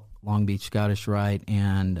without Long Beach Scottish Rite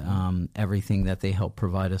and everything that they help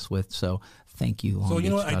provide us with. So thank you, Long So Beach you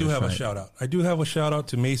know what? I do Scottish have a Rite. shout out. I do have a shout out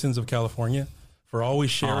to Masons of California for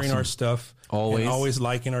always sharing Awesome. our stuff, Always. and always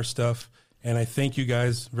liking our stuff. And I thank you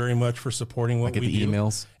guys very much for supporting what I get we the do.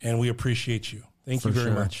 emails. And we appreciate you. Thank you For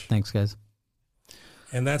very sure. much. Thanks, guys.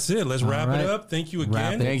 And that's it. Let's wrap right. it up. Thank you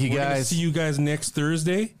Wrap again. it. Thank you, We're gonna guys. see you guys next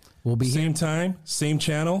Thursday. We'll be Same here. time, same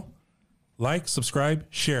channel. Like, subscribe,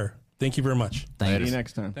 share. Thank you very much. Thank See you. you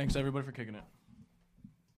next time. Thanks everybody for kicking it.